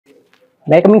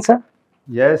May I come in, sir?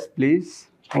 Yes, please.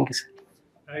 Thank you, sir.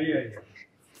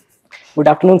 Good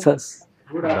afternoon, sir.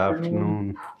 Good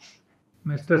afternoon.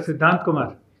 Mr. Siddhant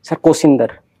Kumar. Sir,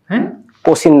 Koshinder. Huh?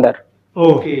 Koshinder.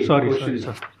 Oh, Okay, sorry, Koshinder.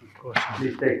 sir.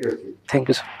 Please take your seat. Thank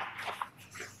you, sir.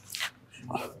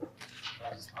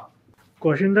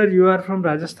 Koshinder, you are from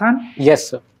Rajasthan? Yes,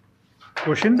 sir.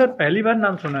 Koshinder पहली बार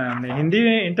नाम सुना है हमने. हिंदी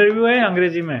में interview है,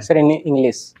 अंग्रेजी में? Sir, in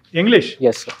English. English.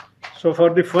 Yes, sir. So for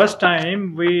the first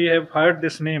time we have heard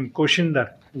this name, Koshinder.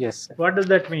 Yes, sir. What does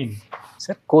that mean?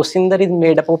 Sir, Koshinder is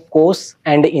made up of Kos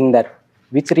and Inder,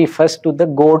 which refers to the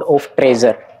god of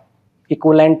treasure,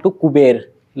 equivalent to Kuber,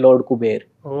 Lord Kuber.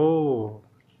 Oh.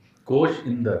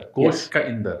 Koshinder, कोश Yes. का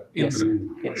Inder, Yes.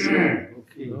 Indra,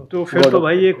 Yes. तो फिर तो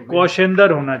भाई ये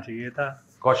कोशेंदर होना चाहिए था.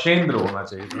 कौशेंद्र होना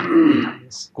चाहिए था.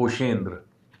 कोशेंद्र,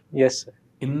 Yes, sir.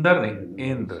 इंदर नहीं,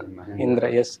 Indra. Indra,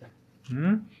 yes, sir.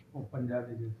 Hmm?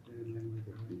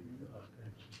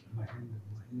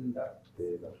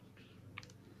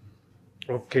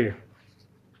 Okay.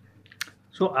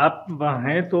 So आप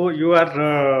हैं तो you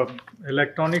are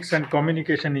electronics and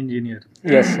communication engineer.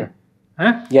 Yes, sir.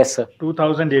 Huh? Yes, sir.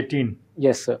 2018.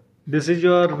 Yes, sir. This is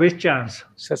your which chance?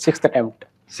 Sir, sixth attempt.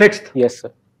 Sixth. Yes,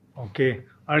 sir. Okay.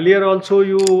 Earlier also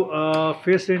you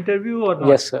faced interview or not?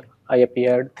 Yes, sir. I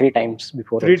appeared 3 times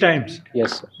before. Three also. times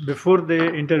Yes, sir. before the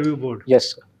interview board.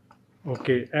 Yes, sir.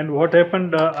 Okay. And what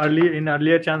happened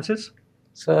earlier chances?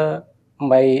 Sir,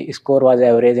 my score was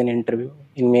average in interview.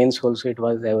 In mains also it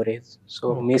was average.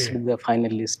 So Okay. missed the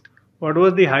final list. What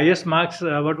was the highest marks?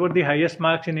 What were the highest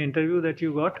marks in interview that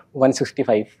you got?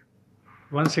 165.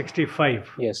 165.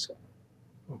 Yes, sir.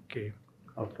 Okay.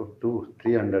 Out of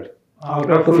 300. Out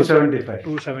of 275.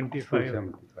 275.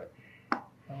 275.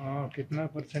 कितना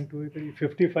percent हुए करीब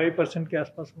 55% के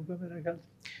आसपास होगा मेरा ख्याल.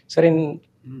 Sir,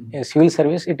 in civil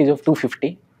service it is of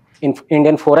 250. In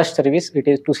Indian forest service it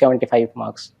is 275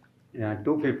 marks. Yeah,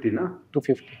 250 ना?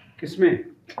 250 किसमें?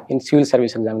 in civil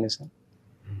service examination.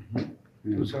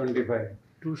 275.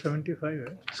 275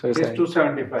 है. So It yes, is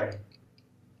 275,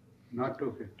 not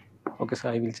 250. okay, sir,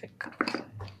 I will check.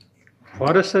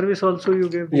 Forest service also you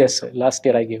gave? Yes, sir. Last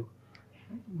year I gave.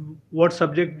 What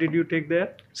subject did you take there?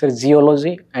 Sir,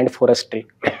 geology and forestry.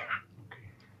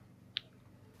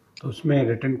 तो उसमें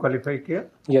written qualify किया?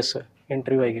 Yes, sir.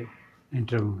 Interview I gave.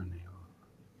 Interview में नहीं हुआ.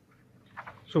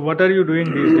 So what are you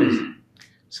doing these days?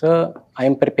 Sir, I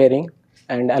am preparing,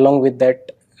 and along with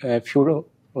that,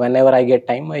 whenever I get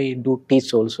time, I do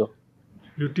teach also.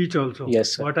 You teach also?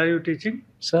 Yes, sir. What are you teaching?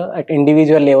 Sir, at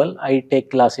individual level, I take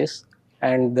classes,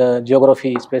 and the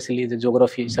geography, especially the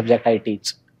geography subject, I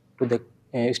teach to the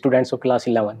students of class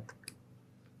 11th.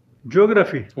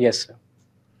 Geography? Yes, sir.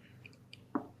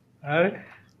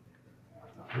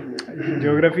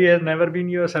 Geography has never been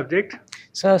your subject?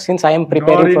 Sir, since I am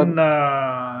preparing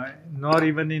Nor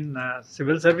even in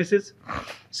civil services?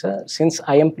 Sir, since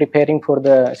I am preparing for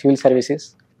the civil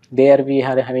services, there we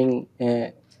are having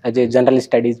as a general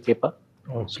studies paper.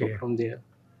 So Okay. from there.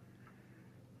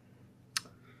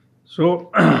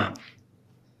 So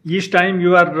each time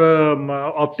you are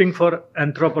opting for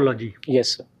anthropology.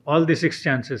 Yes, sir. All the 6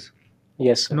 chances?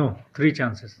 Yes, sir. No, 3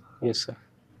 chances. Yes, sir.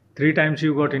 3 times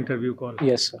you got interview call.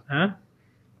 Yes, sir. Huh?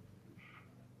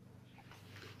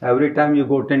 Every time you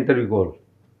go to interview call?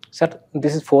 Sir,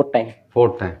 this is 4th time.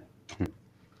 4th time.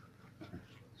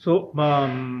 So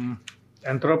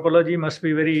anthropology must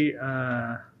be very.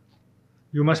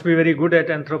 You must be very good at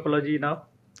anthropology now.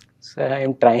 Sir, I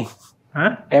am trying.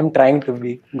 Huh? I am trying to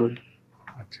be good.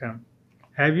 Achha.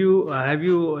 Have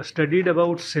you studied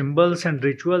about symbols and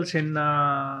rituals in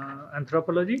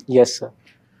anthropology? Yes, sir.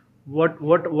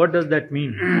 What does that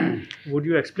mean? Would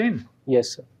you explain?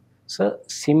 Yes, sir. Sir,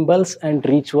 symbols and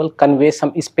ritual convey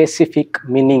some specific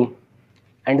meaning,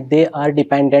 and they are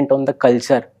dependent on the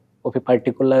culture of a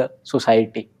particular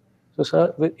society. So,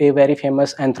 sir, a very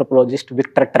famous anthropologist,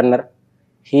 Victor Turner,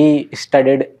 he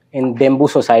studied in Bamboo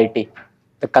society,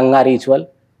 the Kanga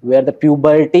ritual, where the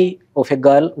puberty of a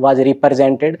girl was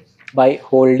represented by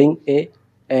holding a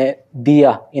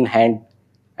diya in hand,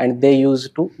 and they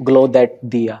used to glow that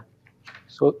diya.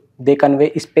 So they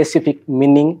convey specific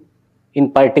meaning in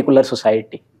particular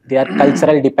society. They are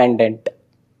cultural dependent.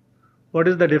 What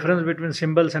is the difference between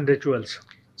symbols and rituals?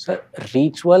 So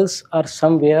rituals are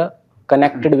somewhere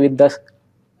connected with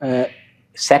the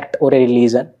sect or a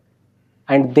religion,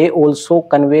 and they also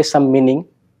convey some meaning.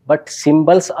 But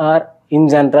symbols are in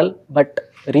general, but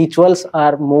rituals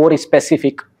are more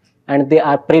specific and they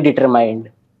are predetermined.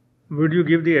 Would you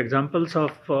give the examples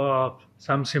of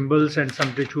some symbols and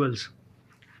some rituals?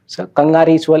 So Kanga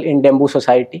ritual in Bamboo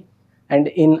society, and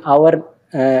in our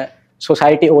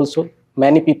society also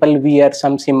many people wear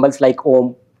some symbols like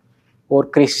Om, or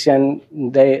Christian,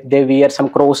 they wear some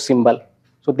cross symbol.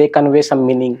 So they convey some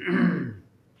meaning.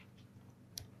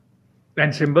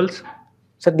 And symbols?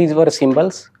 So these were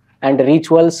symbols. And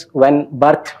rituals, when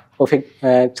birth of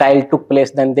a child took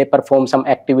place, then they perform some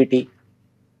activity.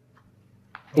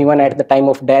 Even at the time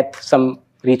of death, some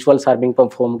rituals are being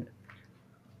performed.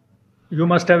 You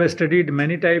must have studied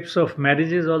many types of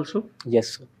marriages also?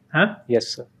 Yes, sir. Huh? Yes,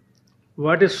 sir.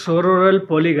 What is sororal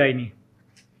polygyny?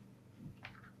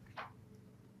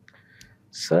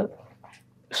 Sir,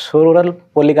 sororal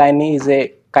polygyny is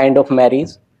a kind of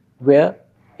marriage where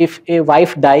if a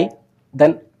wife die,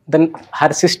 then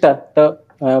her sister,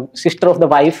 the sister of the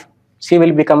wife, she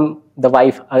will become the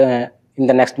wife in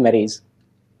the next marriage.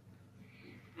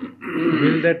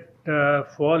 Will that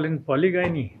fall in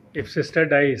polygyny if sister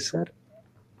dies? Sir,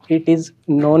 it is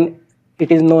known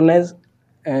as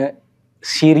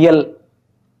serial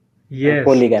Yes,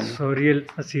 polygamy.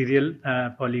 serial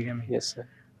polygamy. Yes, sir.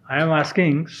 I am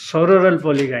asking sororal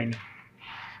polygyny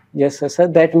Yes, sir.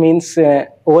 That means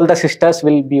all the sisters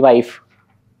will be wife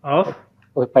of,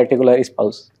 of a particular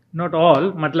spouse. not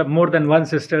all, matlab more than one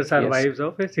sisters are Yes. wives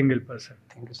of a single person.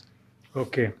 Thank you, sir.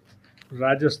 Okay.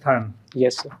 Rajasthan.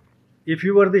 Yes, sir. If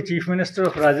you were the Chief Minister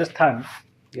of Rajasthan,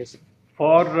 Yes, sir.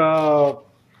 for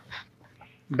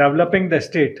developing the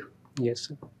state Yes,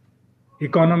 sir.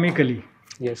 economically,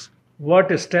 Yes.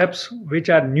 what steps which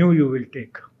are new you will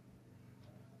take?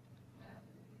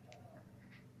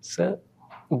 Sir,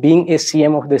 being a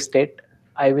CM of the state,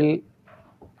 I will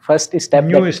first step.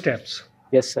 New steps.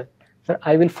 Yes, sir. Sir,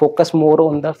 I will focus more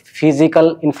on the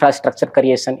physical infrastructure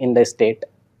creation in the state,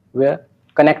 where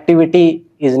connectivity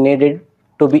is needed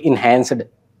to be enhanced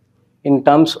in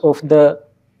terms of the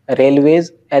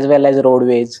railways as well as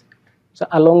roadways. So,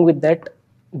 along with that,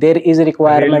 there is a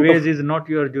requirement. Railways is not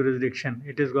your jurisdiction.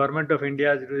 It is Government of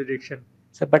India's jurisdiction.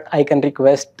 Sir, but I can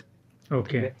request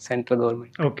Okay. central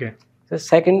government. Okay. So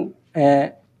second,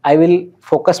 I will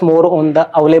focus more on the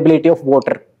availability of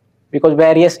water, because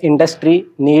various industry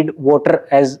need water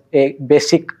as a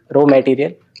basic raw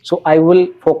material. So I will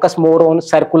focus more on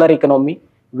circular economy,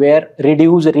 where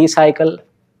reduce, recycle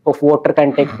of water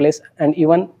can take place, and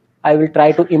even I will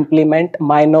try to implement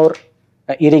minor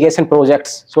irrigation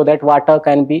projects so that water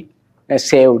can be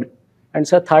saved. And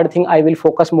so third thing, I will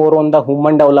focus more on the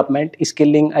human development,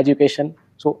 skilling, education.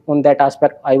 So on that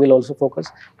aspect, I will also focus.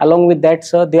 Along with that,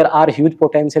 sir, there are huge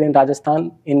potential in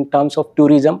Rajasthan in terms of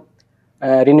tourism,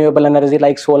 renewable energy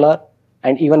like solar,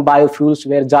 and even biofuels,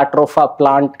 where Jatropha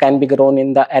plant can be grown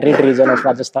in the arid region of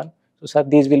Rajasthan. So, sir,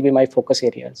 these will be my focus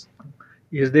areas.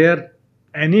 Is there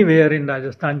anywhere in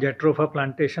Rajasthan Jatropha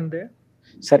plantation there?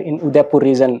 Sir, in Udaipur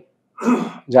region,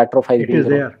 Jatropha is It being is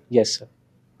grown. there. Yes, sir.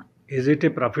 Is it a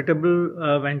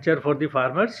profitable venture for the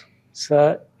farmers?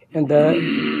 Sir,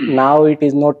 now it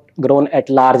is not grown at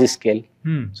large scale.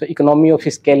 So economy of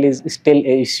scale is still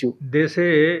a issue. They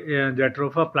say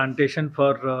Jatropha plantation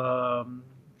for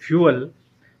fuel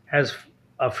has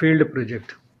a failed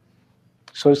project.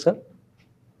 So, sir?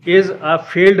 Is a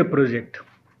failed project.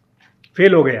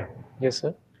 Fail हो गया. Yes,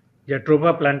 sir.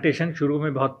 Jatropha plantation शुरू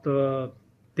में बहुत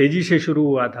तेजी से शुरू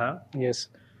हुआ था. Yes.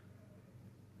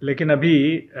 लेकिन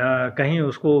अभी कहीं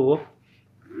उसको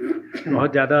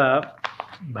बहुत ज़्यादा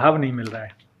भाव नहीं मिल रहा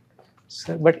है.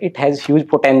 Sir, but it has huge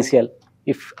potential.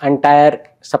 If entire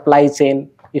supply chain,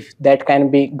 if that can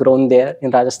be grown there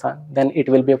in Rajasthan, then it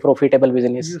will be a profitable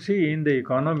business. You see, in the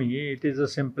economy, it is a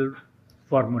simple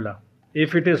formula.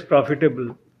 If it is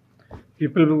profitable,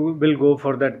 people will go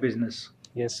for that business.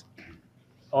 Yes.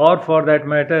 Or for that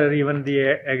matter, even the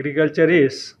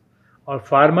agriculturists or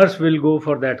farmers will go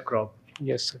for that crop.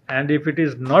 Yes, sir. And if it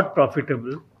is not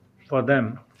profitable for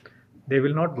them, they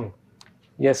will not go.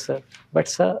 Yes, sir. But,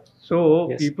 sir, So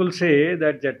yes, people say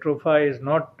that Jatropha is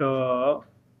not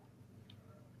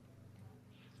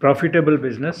profitable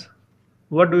business.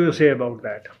 What do you say about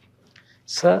that?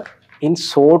 sir, in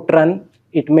short run,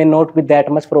 it may not be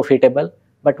that much profitable.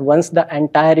 But once the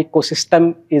entire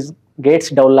ecosystem gets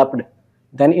developed,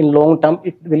 then in long term,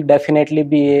 it will definitely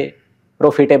be a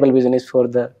profitable business for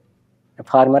the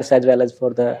farmers as well as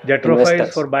for the Jatropha investors.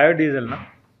 is for biodiesel, no?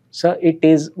 So it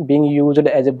is being used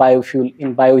as a biofuel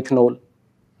in bioethanol,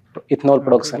 ethanol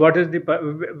production. What is the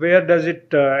where does it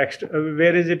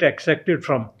where is it extracted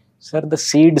from? Sir, the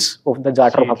seeds of the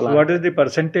Jatropha Seeds. plant. What is the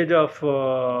percentage of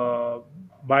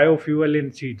biofuel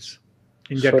in seeds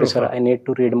in Sorry, Jatropha? sir, I need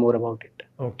to read more about it.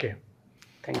 Okay.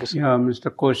 Thank you, sir. Yeah,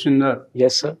 Mr. Koshinder,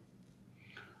 Yes, sir.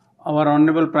 our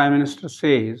Honorable Prime Minister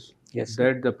says Yes,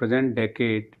 sir. that the present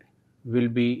decade will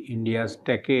be India's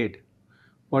decade.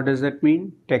 What does that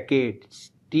mean? Decade.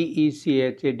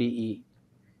 TECHADE.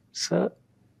 Sir,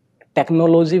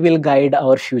 technology will guide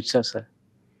our future, sir.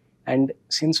 And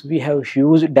since we have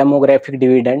huge demographic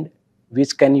dividend,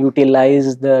 which can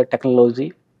utilize the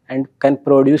technology and can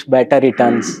produce better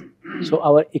returns, so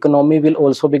our economy will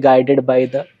also be guided by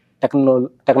the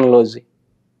technology.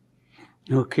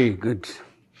 Okay, good.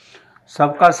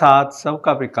 सबका साथ,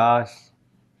 सबका विकास,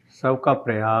 सबका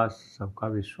प्रयास, सबका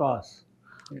विश्वास.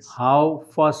 Yes. How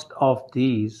first of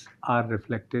these are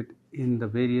reflected in the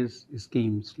various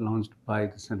schemes launched by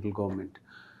the central government?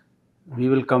 We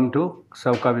will come to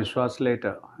Sabka Vishwas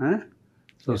later.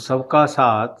 So, Sabka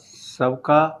Saath,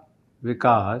 Sabka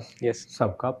Vikas, Yes.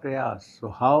 Sabka Prayas. So,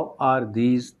 how are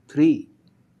these three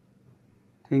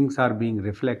things are being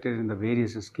reflected in the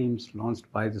various schemes launched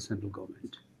by the central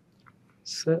government?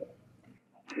 Sir,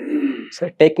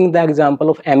 taking the example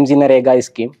of MG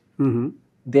scheme,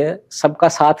 there Sabka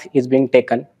Saath is being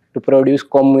taken to produce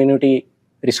community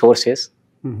resources.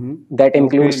 That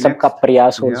includes Okay, Sabka next.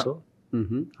 Prayas also.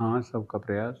 Sabka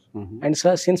Prayas. And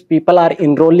sir, since people are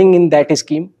enrolling in that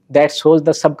scheme, that shows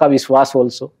the Sabka Vishwas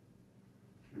also.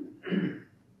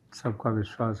 Sabka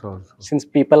Vishwas also. Since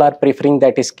people are preferring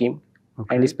that scheme,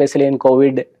 Okay. and especially in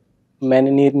COVID,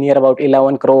 near about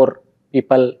 11 crore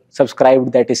people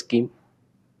subscribed that scheme.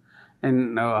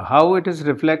 And how it is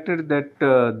reflected that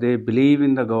they believe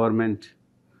in the government,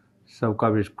 Sabka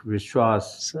Vishwas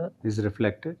Sir, is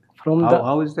reflected? from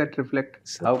How is that reflected?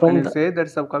 Sir, How from can you the- say that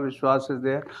Sabka Vishwas is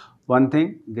there? One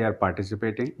thing, they are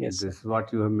participating. Yes, This is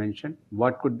what you have mentioned.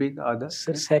 What could be the other?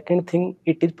 Sir, second thing,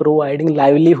 it is providing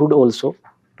livelihood also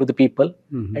to the people,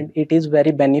 and it is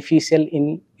very beneficial in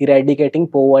eradicating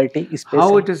poverty. Especially,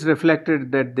 How it is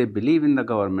reflected that they believe in the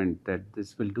government that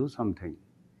this will do something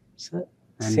Sir,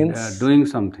 and doing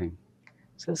something?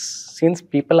 So, since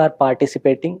people are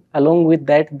participating, along with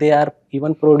that, they are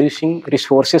even producing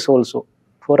resources also.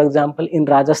 For example, in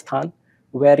Rajasthan,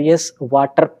 various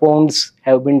water ponds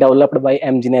have been developed by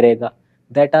MG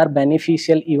that are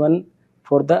beneficial even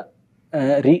for the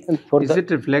Is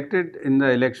it reflected in the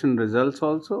election results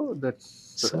also? That's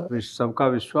Sir. Sabka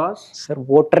Vishwas? Sir,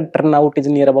 voter turnout is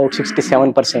near about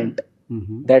 67%.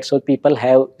 That's why people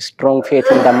have strong faith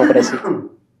in democracy.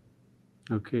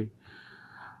 Okay.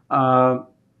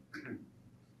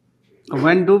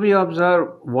 When do we observe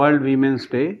World Women's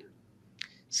Day?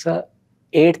 Sir,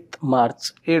 8th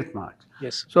March. 8th March.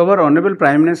 Yes. So our Honorable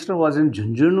Prime Minister was in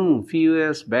Junjunu few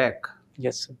years back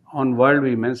Yes, sir. on World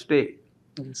Women's Day.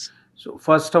 Yes. So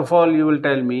first of all, you will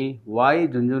tell me why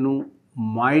Junjunu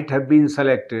might have been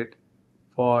selected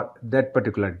for that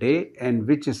particular day and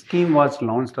which scheme was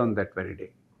launched on that very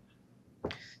day.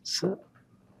 So,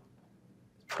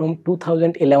 from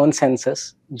 2011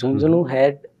 census, Junjunu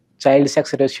had child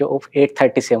sex ratio of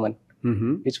 837,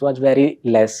 which was very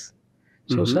less.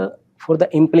 So, sir, for the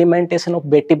implementation of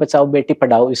Beti Bachao Beti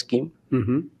Padhao scheme,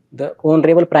 the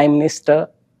Honorable Prime Minister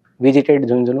visited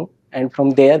Junjunu, and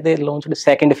from there they launched the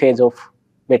second phase of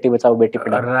Beti Bachao Beti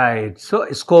Padhao. Right. So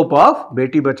scope of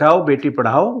Beti Bachao Beti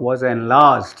Padhao was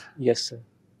enlarged Yes, sir.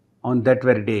 on that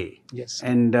very day. Yes.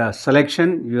 And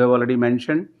selection, you have already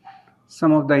mentioned.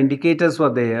 Some of the indicators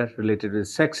were there related with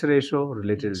sex ratio,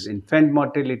 related with infant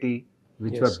mortality,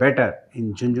 which were better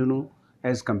in Junjunu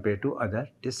as compared to other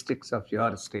districts of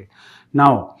your state.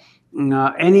 Now,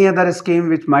 any other scheme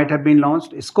which might have been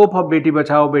launched? Scope of Beti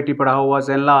Bachao Beti Padhao was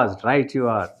enlarged, right? You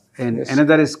are. And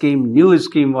another scheme, new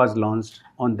scheme was launched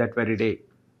on that very day,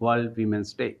 World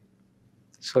Women's Day.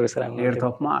 Sorry, sir. 8th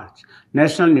of March.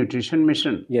 National Nutrition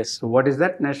Mission. Yes. So what is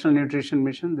that National Nutrition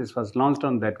Mission? This was launched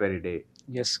on that very day.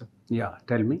 Yes, sir. Yeah,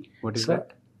 tell me, what is Sir,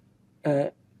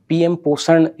 that? PM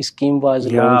Poshan scheme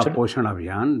was launched. Poshan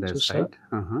Abhiyan, that's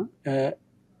right.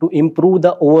 To improve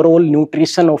the overall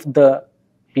nutrition of the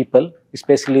people,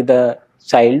 especially the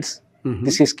childs.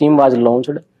 This scheme was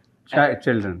launched.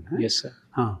 Children. Yes, sir.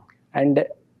 And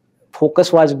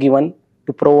focus was given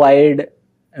to provide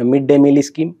a midday meal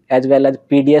scheme as well as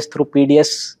PDS through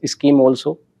PDS scheme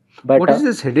also. But what is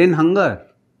this hidden hunger?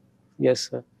 Yes,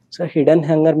 sir. So hidden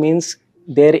hunger means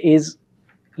there is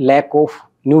lack of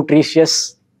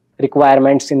nutritious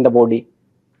requirements in the body.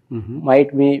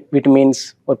 Might be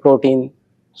vitamins or protein.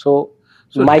 So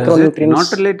micronutrients. Does it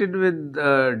not related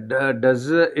with? Does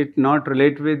it not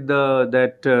relate with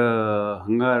that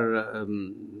hunger?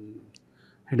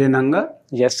 Hidden hunger?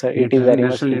 Yes, sir. It is very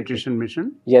much National related. Nutrition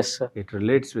Mission? Yes, sir. It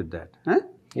relates with that.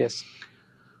 Yes.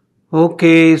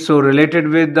 Okay, so related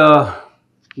with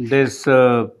this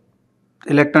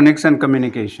electronics and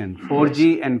communication,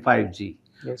 4G and 5G.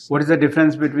 Yes. What is the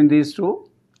difference between these two?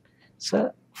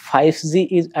 Sir, 5G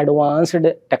is advanced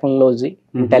technology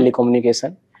in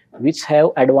telecommunication, which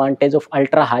have advantage of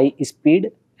ultra high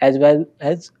speed as well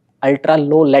as ultra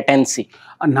low latency.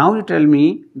 Now you tell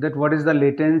me that what is the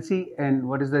latency and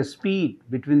what is the speed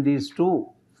between these two,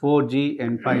 4G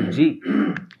and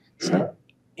 5G? So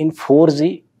in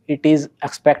 4G, it is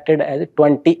expected as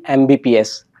 20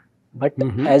 Mbps, but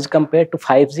as compared to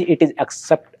 5G, it is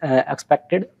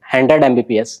expected 100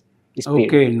 Mbps speed.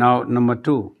 Okay, now number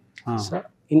 2. So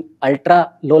in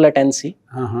ultra low latency,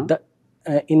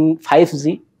 in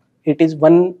 5G, it is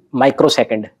 1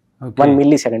 microsecond, 1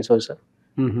 millisecond, so sir.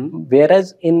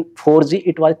 Whereas in 4G,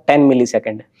 it was 10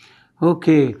 millisecond.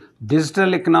 Okay,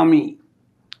 digital economy.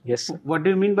 Yes, sir. What do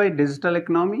you mean by digital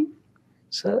economy?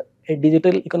 So a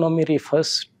digital economy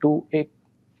refers to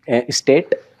a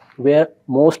state where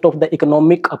most of the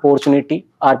economic opportunity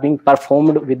are being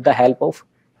performed with the help of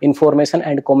information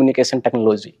and communication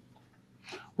technology.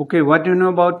 Okay, what do you know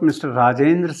about Mr.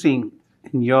 Rajendra Singh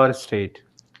in your state?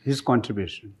 His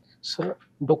contribution. So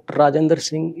Dr. Rajendra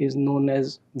Singh is known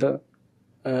as the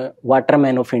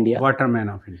Waterman of India. Waterman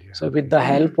of India. So with the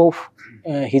help of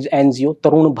his NGO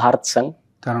Tarun Bharat Sangh,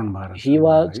 he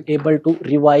was able to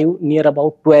revive near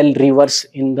about 12 rivers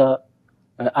in the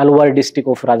Alwar district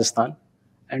of Rajasthan.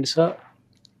 And so,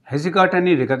 has he got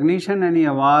any recognition, any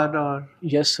award or?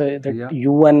 Yes, that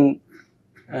UN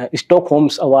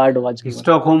Stockholm's award was given.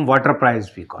 Stockholm Water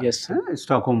Prize we call Yes, it.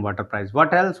 Stockholm Water Prize.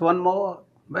 What else? One more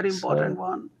very important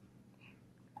one.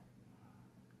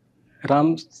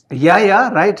 Ram. Yeah,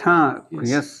 right.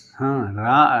 Yes. Ram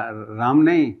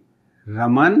nahi.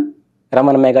 Raman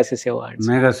Magsaysay Awards.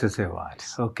 Magsaysay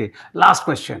Awards. Okay. Last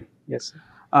question. Yes.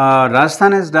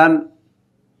 Rajasthan has done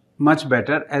much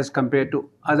better as compared to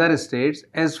other states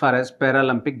as far as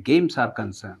Paralympic Games are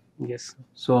concerned. Yes.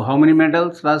 So, how many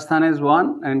medals Rajasthan has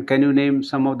won, and can you name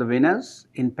some of the winners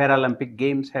in Paralympic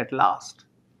Games at last?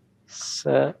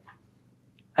 Sir,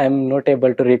 I am not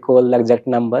able to recall the exact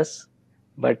numbers,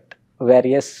 but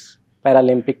various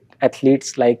Paralympic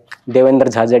athletes like Devendra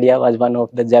Jhajadia was one of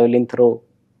the javelin throw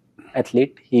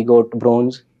athlete. He got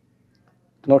bronze.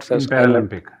 Not sir. In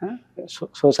Paralympic. So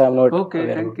I am not.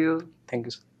 Okay, thank you. Thank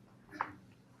you, sir.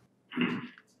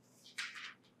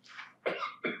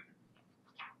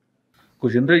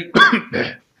 Koshinder,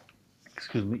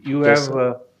 excuse me, you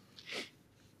have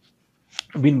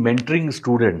been mentoring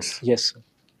students. Yes, sir.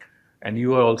 And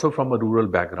you are also from a rural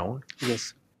background.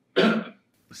 Yes.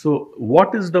 So,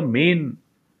 what is the main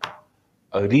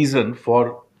reason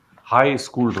for high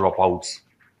school dropouts?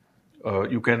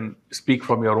 You can speak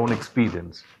from your own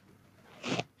experience.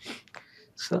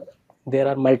 So, there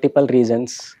are multiple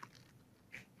reasons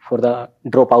for the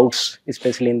dropouts,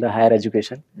 especially in the higher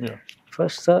education. Yeah.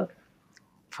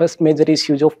 First major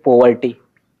issues of poverty,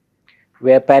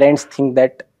 where parents think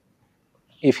that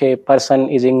if a person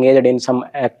is engaged in some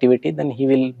activity, then he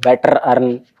will better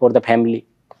earn for the family.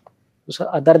 So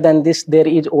other than this, there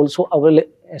is also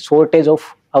a shortage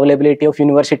of availability of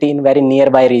university in very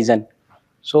nearby region.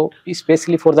 So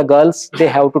especially for the girls, they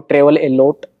have to travel a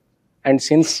lot, and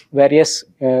since various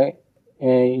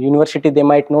university, they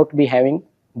might not be having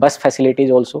bus facilities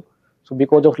also. So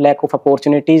because of lack of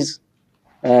opportunities,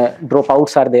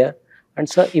 dropouts are there. And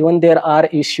so even there are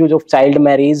issues of child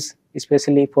marriage,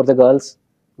 especially for the girls,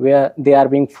 where they are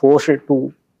being forced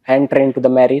to enter into the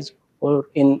marriage or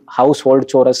in household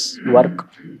chores work.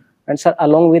 And so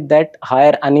along with that,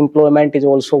 higher unemployment is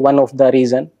also one of the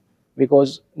reason,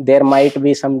 because there might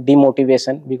be some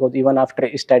demotivation, because even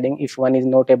after studying, if one is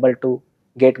not able to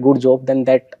get good job, then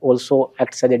that also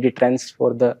acts as a deterrence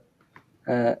for the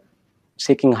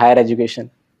seeking higher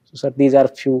education. So sir, these are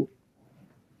few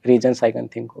reasons I can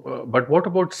think of. But what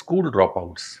about school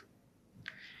dropouts?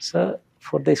 So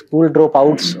for the school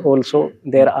dropouts also,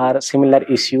 there are similar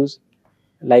issues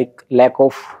like lack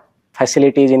of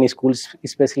facilities in schools,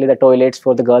 especially the toilets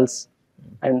for the girls.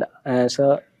 And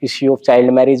so issue of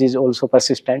child marriage is also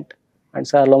persistent. And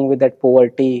so along with that,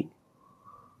 poverty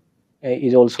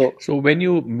is also. So when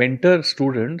you mentor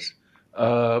students,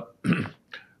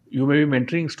 you may be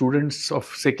mentoring students of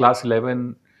say class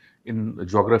 11 in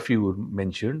geography you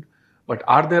mentioned, but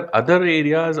are there other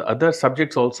areas, other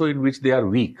subjects also in which they are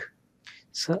weak?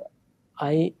 So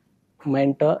I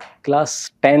mentor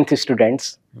class 10th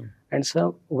students, and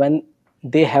so when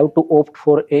they have to opt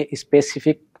for a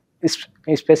specific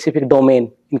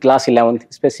domain in class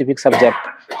 11th, specific subject,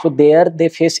 so there they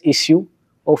face issue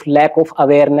of lack of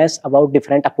awareness about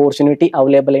different opportunity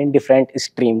available in different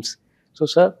streams. So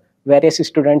sir, various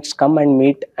students come and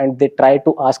meet, and they try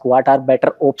to ask what are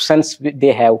better options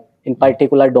they have in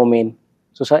particular domain.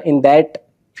 So sir, in that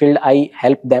field I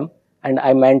help them, and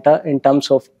I mentor in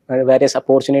terms of various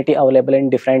opportunity available in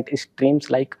different streams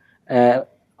like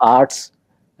arts,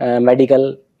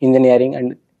 medical, engineering,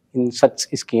 and in such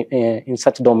scheme, in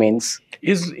such domains.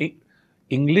 Is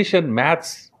English and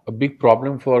maths a big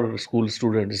problem for school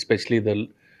students, especially the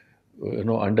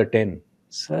under 10?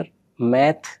 Sir,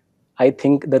 math, I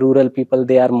think the rural people,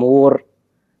 they are more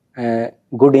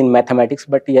good in mathematics,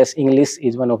 but yes, English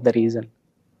is one of the reason.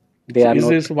 They are Is not.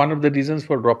 this one of the reasons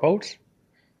for dropouts?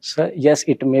 Sir, yes,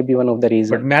 it may be one of the But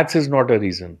reasons. maths is not a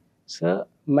reason. Sir,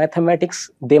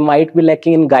 mathematics, they might be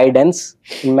lacking in guidance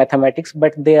in mathematics,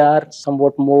 but they are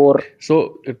somewhat more.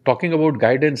 So, talking about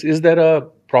guidance, is there a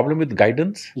problem with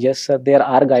guidance? Yes, sir, there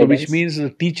are So, guidance. which means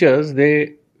the teachers,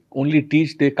 they only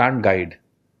teach, they can't guide.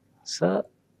 Sir,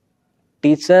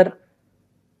 teacher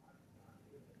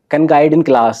can guide in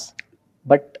class,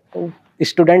 but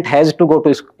student has to go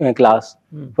to class.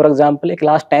 For example, a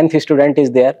class 10th student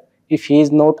is there. If he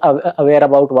is not aware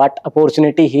about what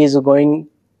opportunity he is going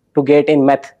to get in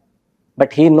math,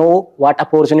 but he know what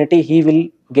opportunity he will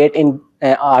get in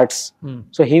arts,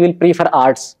 so he will prefer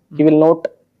arts. He will not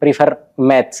prefer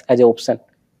maths as an option.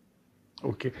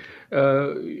 Okay.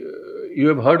 You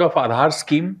have heard of Aadhaar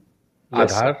scheme?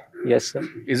 Yes, Aadhaar? Yes, sir.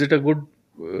 Is it a good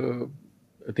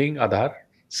thing, Aadhaar?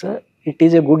 Sir, it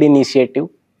is a good initiative.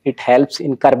 It helps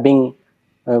in curbing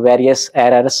various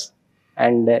errors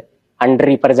and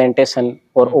underrepresentation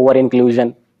or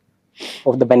over-inclusion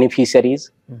of the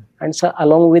beneficiaries. And so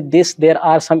along with this, there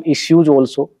are some issues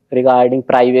also regarding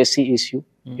privacy issue.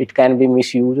 It can be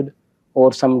misused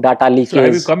or some data leakage. So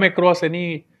have you come across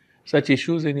any such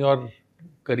issues in your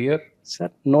career?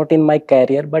 Sir, not in my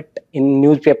career, but in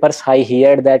newspapers, I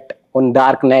hear that on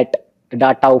darknet, the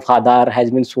data of Aadhaar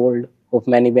has been sold of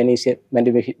many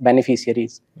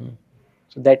beneficiaries.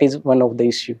 So that is one of the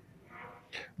issue.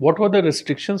 What were the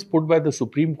restrictions put by the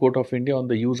Supreme Court of India on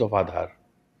the use of Aadhaar?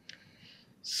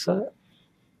 So,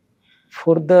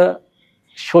 for the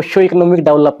socio-economic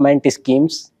development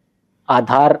schemes,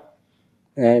 Aadhaar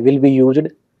will be used,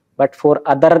 but for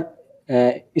other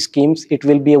schemes, it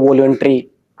will be a voluntary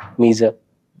measure.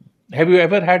 Have you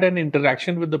ever had an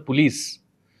interaction with the police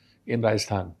in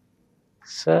Rajasthan?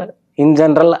 Sir, in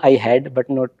general, I had, but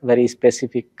not very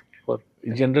specific.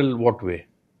 In general, what way?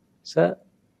 Sir,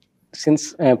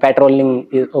 since patrolling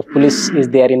of police is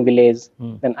there in village,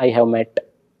 then I have met.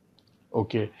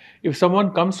 Okay. If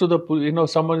someone comes to the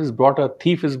police, a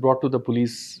thief is brought to the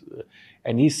police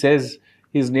and he says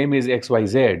his name is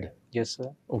XYZ. Yes, sir.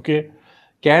 Okay.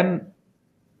 Can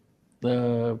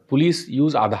police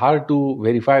use Aadhaar to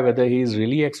verify whether he is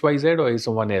really XYZ or is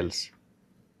someone else?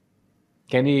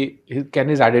 Can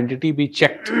his identity be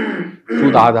checked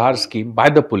through the Aadhaar scheme by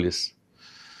the police?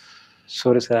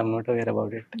 Sorry, sir, I'm not aware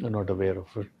about it. You're not aware of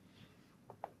it.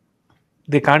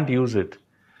 They can't use it.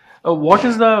 What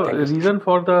is the reason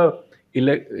for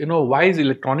why is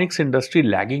electronics industry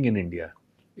lagging in India?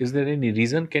 Is there any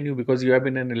reason? Because you have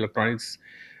been an electronics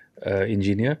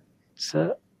engineer?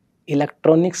 Sir,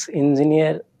 electronics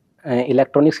industries,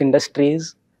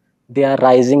 they are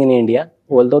rising in India,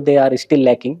 although they are still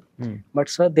lacking. But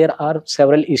sir, there are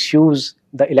several issues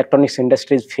the electronics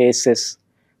industry faces.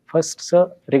 First, sir,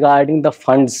 regarding the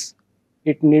funds,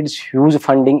 it needs huge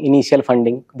funding, initial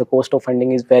funding. The cost of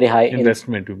funding is very high.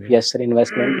 Investment, you mean? Yes, sir,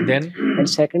 investment. Then? And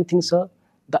second thing, sir,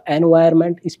 the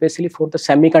environment, especially for the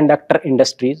semiconductor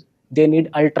industries, they need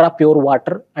ultra pure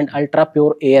water and ultra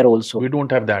pure air also. We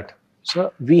don't have that.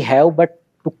 So we have, but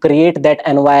to create that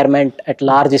environment at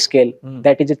large scale,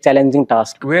 that is a challenging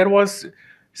task. Where was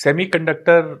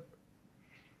semiconductor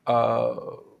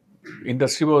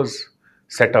industry was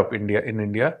set up in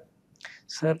India?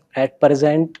 Sir, at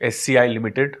present, SCI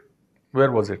Limited,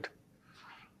 where was it?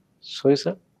 sorry,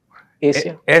 sir,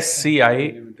 Asia.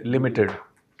 SCI Limited.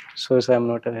 Sorry, sir, I'm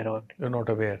not aware about it. You're not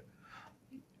aware.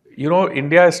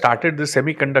 India started the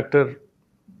semiconductor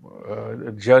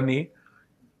journey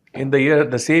in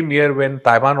the same year when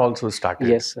Taiwan also started.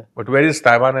 Yes, sir. But where is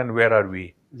Taiwan and where are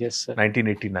we? Yes, sir.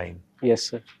 1989. Yes,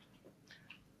 sir.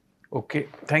 Okay,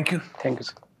 thank you. Thank you,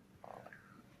 sir.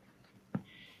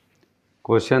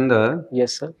 KOSHINDER,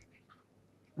 Yes, sir.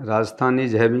 Rajasthan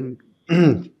is having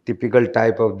typical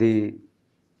type of the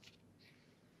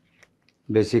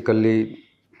basically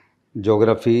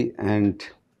geography and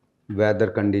weather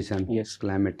condition, Yes.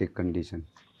 climatic condition.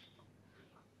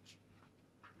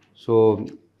 So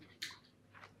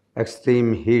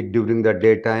extreme heat during the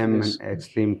daytime Yes. and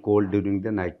extreme cold during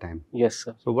the night time. Yes,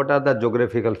 sir. So what are the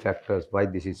geographical factors why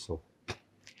this is so?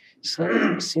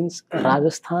 Sir, since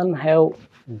Rajasthan have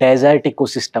desert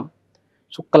ecosystem,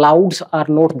 so clouds are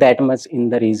not that much in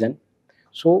the region.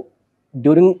 So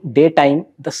during daytime,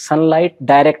 the sunlight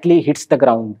directly hits the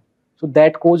ground. So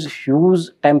that causes huge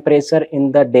temperature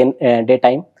in the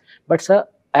daytime. But sir,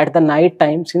 at the night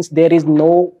time, since there is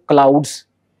no clouds,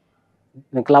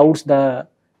 clouds, that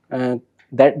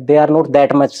they are not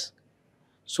that much.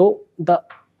 So the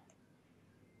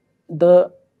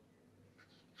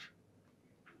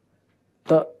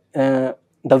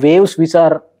waves which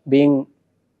are being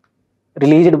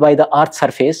released by the earth's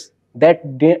surface, that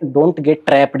they don't get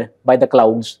trapped by the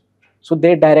clouds, so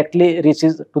they directly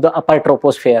reaches to the upper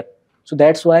troposphere. So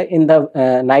that's why in the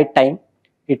night time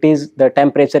the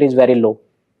temperature is very low.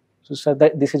 So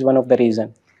this is one of the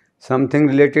reason. Something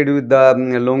related with the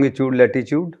longitude,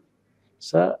 latitude?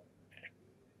 So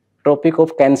Tropic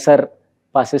of Cancer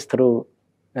passes through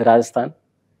Rajasthan.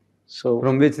 So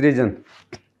From which region?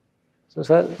 So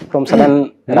sir, from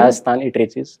southern Rajasthan it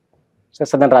reaches. So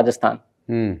southern Rajasthan.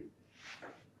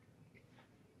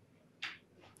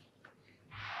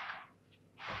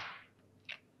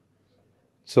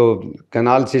 So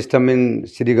canal system in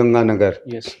Sri Ganganagar.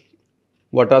 Yes.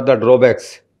 What are the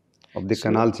drawbacks of the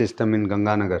canal system in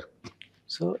Ganganagar?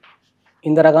 So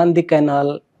Indira Gandhi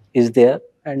Canal is there,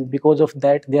 and because of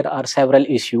that there are several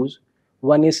issues.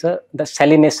 One is the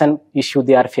salination issue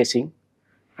they are facing,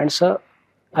 and so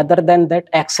other than that,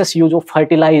 excess use of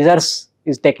fertilizers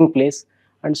is taking place,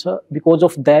 and so because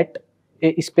of that,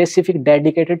 a specific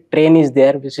dedicated train is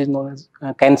there, which is known as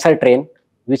cancer train,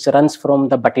 which runs from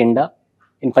the Batinda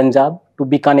in Punjab to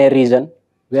Bikaner region,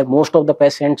 where most of the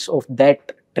patients of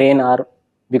that train are,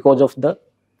 because of the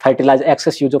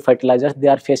excess use of fertilizers, they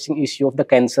are facing issue of the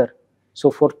cancer. So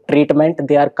for treatment,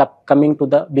 they are coming to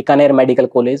the Bikaner Medical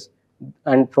College,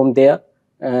 and from there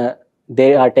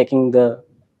they are taking the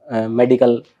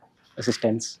medical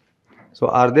assistance. So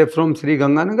are they from Sri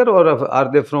Ganganagar or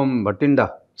are they from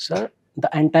Batinda? Sir, the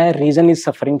entire region is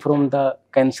suffering from the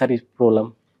cancer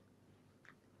problem.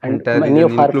 And entire many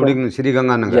region, of including Sri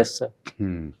Ganganagar? Yes, sir.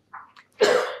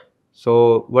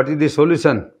 So what is the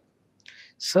solution?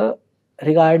 Sir,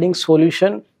 regarding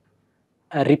solution,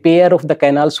 a repair of the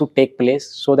canal should take place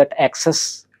so that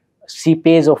excess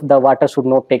seepage of the water should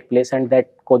not take place, and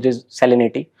that causes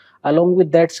salinity. Along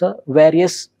with that, sir,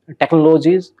 various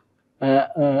technologies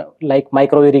like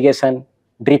micro irrigation,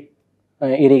 drip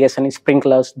irrigation,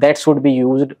 sprinklers, that should be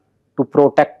used to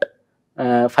protect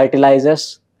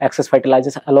excess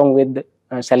fertilizers along with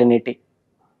salinity.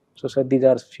 So sir, these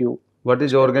are few. What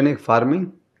is organic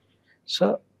farming?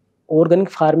 So organic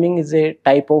farming is a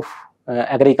type of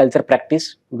agriculture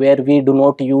practice where we do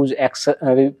not use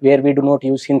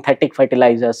synthetic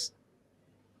fertilizers.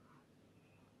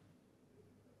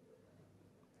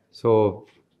 So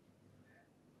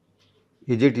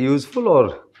is it useful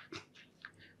or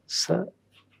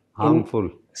harmful?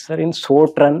 Sir, in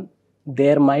short run,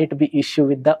 there might be issue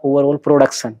with the overall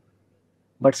production,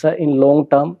 but sir, in long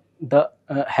term, the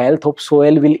health of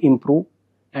soil will improve,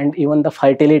 and even the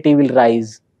fertility will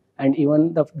rise, and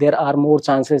even there are more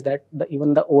chances that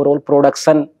even the overall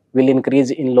production will increase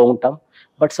in long term.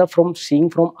 But sir, from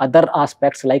other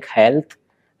aspects like health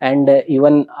and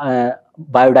even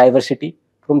biodiversity,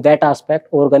 from that aspect,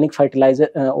 organic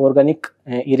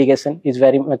irrigation is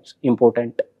very much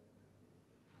important.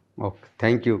 Okay,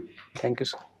 thank you. Thank you,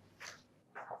 sir.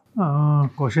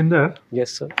 Koshinder.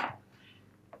 Yes, sir.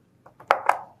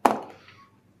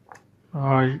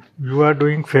 You are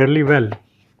doing fairly well.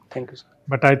 Thank you, sir.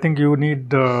 But I think you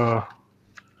need a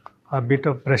bit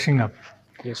of brushing up.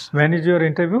 Yes. When is your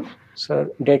interview? Sir,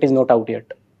 date is not out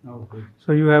yet. Okay.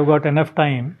 So you have got enough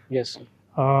time. Yes,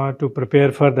 sir. To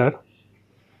prepare further.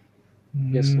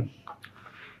 Yes, sir.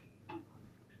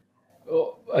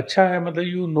 अच्छा है, मतलब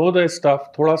you know the stuff.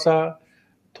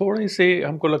 थोड़े से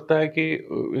हमको लगता है कि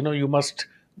you must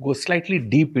go slightly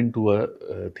deep into a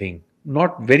thing.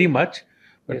 Not very much,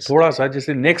 but Yes, थोड़ा सा,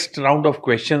 जैसे next round of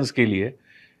questions के लिए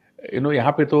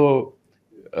यहाँ पे तो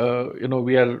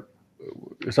we are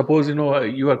suppose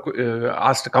you are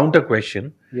asked a counter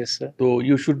question. Yes, sir. So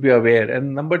you should be aware.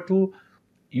 And number two,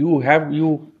 you have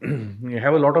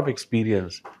a lot of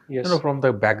experience. Yes. From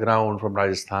the background, from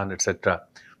Rajasthan, etc.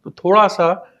 तो थोड़ा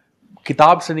सा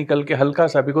किताब से निकल के हल्का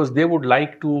सा, because they would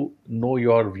like to know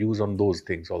your views on those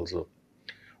things also.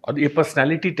 और ये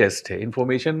पर्सनैलिटी टेस्ट है.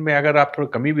 इन्फॉर्मेशन में अगर आप थोड़ा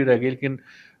कमी भी रहेगी, लेकिन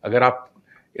अगर आप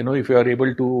if you are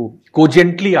able to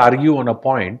cogently argue on a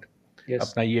point,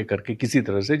 अपना ये करके किसी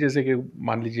तरह से, जैसे कि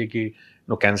मान लीजिए कि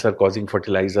कैंसर कॉजिंग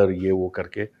फर्टिलाइजर ये वो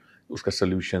करके उसका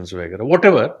सॉल्यूशंस वगैरह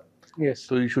व्हाटएवर,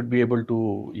 तो you should be able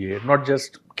to ये नॉट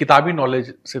जस्ट किताबी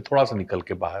नॉलेज से थोड़ा सा निकल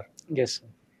के बाहर. यस.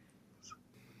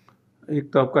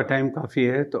 एक तो आपका टाइम काफ़ी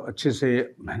है, तो अच्छे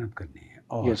से मेहनत करनी है,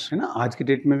 और है ना, आज की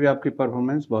डेट में भी आपकी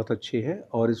परफॉर्मेंस बहुत अच्छी है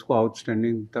और इसको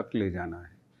आउटस्टैंडिंग तक ले जाना है.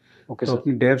 तो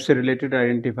अपनी डेप्थ से रिलेटेड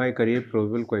आइडेंटिफाई करिए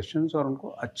प्रोबेबल क्वेश्चंस और उनको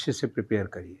अच्छे से प्रिपेयर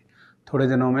करिए. थोड़े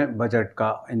दिनों में बजट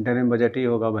का इंटरम बजट ही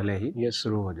होगा, भले ही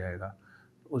शुरू हो जाएगा,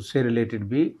 उससे रिलेटेड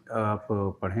भी आप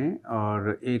पढ़ें,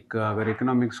 और एक अगर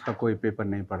इकोनॉमिक्स का कोई पेपर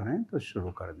नहीं पढ़ रहे हैं तो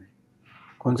शुरू कर दें।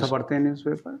 कौन सा पढ़ते हैं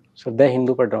न्यूज़पेपर? सर द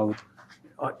हिंदू पढ़ रहा हूँ।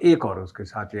 और एक और उसके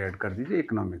साथ ही ऐड कर दीजिए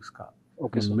इकोनॉमिक्स का।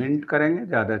 Okay sir. मिंट करेंगे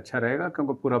ज़्यादा अच्छा रहेगा,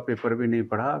 क्योंकि पूरा पेपर भी नहीं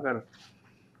पढ़ा, अगर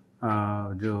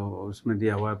जो उसमें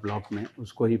दिया हुआ है ब्लॉक में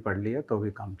उसको ही पढ़ लिया तो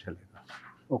भी काम चलेगा।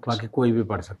 ओके बाकी कोई भी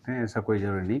पढ़ सकते हैं, ऐसा कोई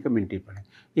ज़रूरी नहीं कि मिंट ही पढ़ें।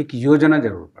 एक योजना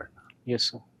ज़रूर पढ़ना। Yes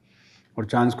sir. और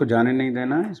चांस को जाने नहीं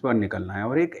देना है, इस बार निकलना है।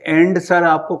 और एक एंड सर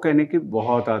आपको कहने की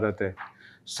बहुत आदत है।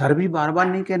 सर भी बार बार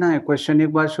नहीं कहना है, क्वेश्चन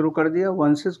एक बार शुरू कर दिया,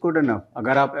 वंस इज गुड इनफ।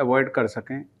 अगर आप अवॉइड कर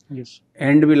सकें, यस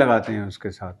एंड भी लगाते हैं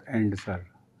उसके साथ, एंड सर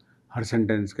हर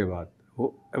सेंटेंस के बाद,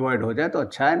 वो अवॉइड हो जाए तो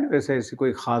अच्छा है। वैसे ऐसी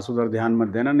कोई खास उधर ध्यान मत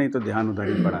देना, नहीं तो ध्यान उधर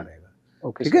ही पड़ा रहेगा।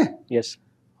 ओके ठीक है? यस।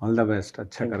 ऑल द बेस्ट,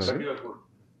 अच्छा Thank you, करोगे।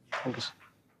 Thank you sir.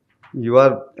 You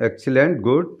are excellent,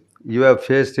 good. You have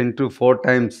faced into 4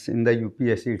 times in the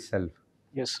UPSC itself.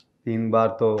 Yes 3 बार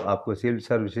तो आपको सिविल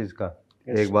सर्विसेज का,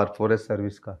 Yes. 1 बार फॉरेस्ट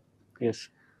सर्विस का। यस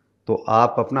तो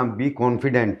आप अपना बी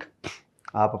कॉन्फिडेंट,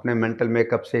 आप अपने मेंटल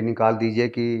मेकअप से निकाल दीजिए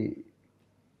कि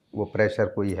वो प्रेशर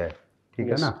कोई है, ठीक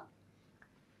है Yes. ना।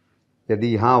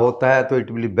 यदि हाँ होता है तो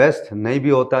इट विल बी बेस्ट, नहीं भी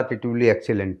होता तो इट विल बी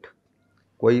एक्सीलेंट।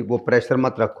 कोई वो प्रेशर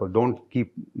मत रखो, don't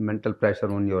keep mental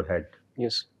pressure on your head,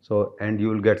 yes so and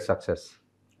you will get success.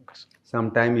 Some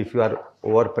time if you are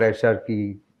over pressure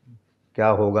कि क्या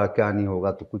होगा क्या नहीं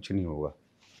होगा, तो कुछ नहीं होगा,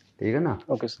 ठीक है ना।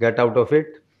 Okay sir. Get out of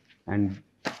it and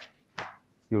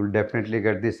you will definitely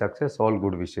get the success. All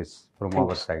good wishes from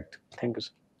our side. Thank you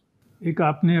sir. एक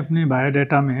आपने अपने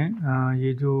बायोडाटा में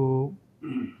ये जो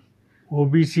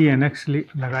OBC एनेक्स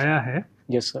लगाया है,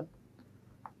 yes sir.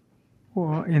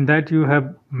 in that you have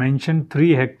mentioned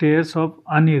 3 hectares of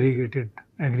unirrigated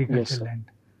agricultural Yes, sir. land.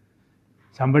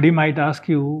 Somebody might ask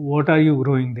you, what are you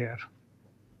growing there?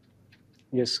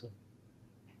 Yes sir.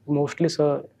 Mostly sir,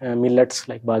 millets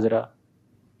like bajra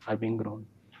are being grown.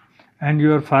 And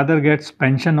your father gets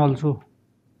pension also.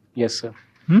 Yes sir.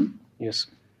 Hmm? Yes.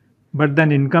 But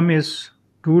then income is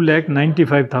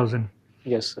 2,95,000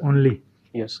 Yes sir. only,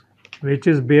 Yes. which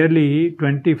is barely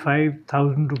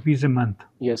 25,000 rupees a month.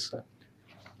 Yes sir.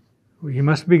 He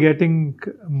must be getting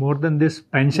more than this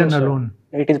pension No, sir. alone.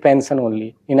 It is pension only.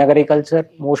 In agriculture,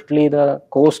 mostly the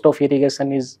cost of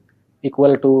irrigation is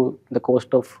equal to the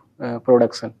cost of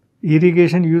production.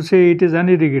 Irrigation, you say it is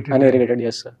unirrigated. Unirrigated,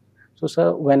 yes sir. So sir,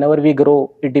 whenever we grow,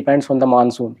 it depends on the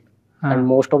monsoon. And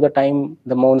most of the time,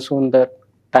 the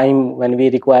time when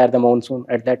we require the monsoon,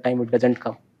 at that time it doesn't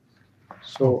come.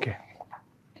 So Okay.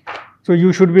 So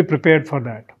you should be prepared for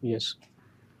that. yes.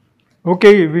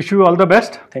 Okay, wish you all the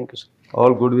best. Thank you sir.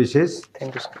 All good wishes.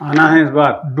 Thank you sir. आना है इस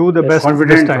बार, Do the best this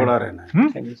confident time. थोड़ा रहना है।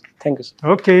 Thank you sir.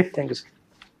 Okay. Thank you sir.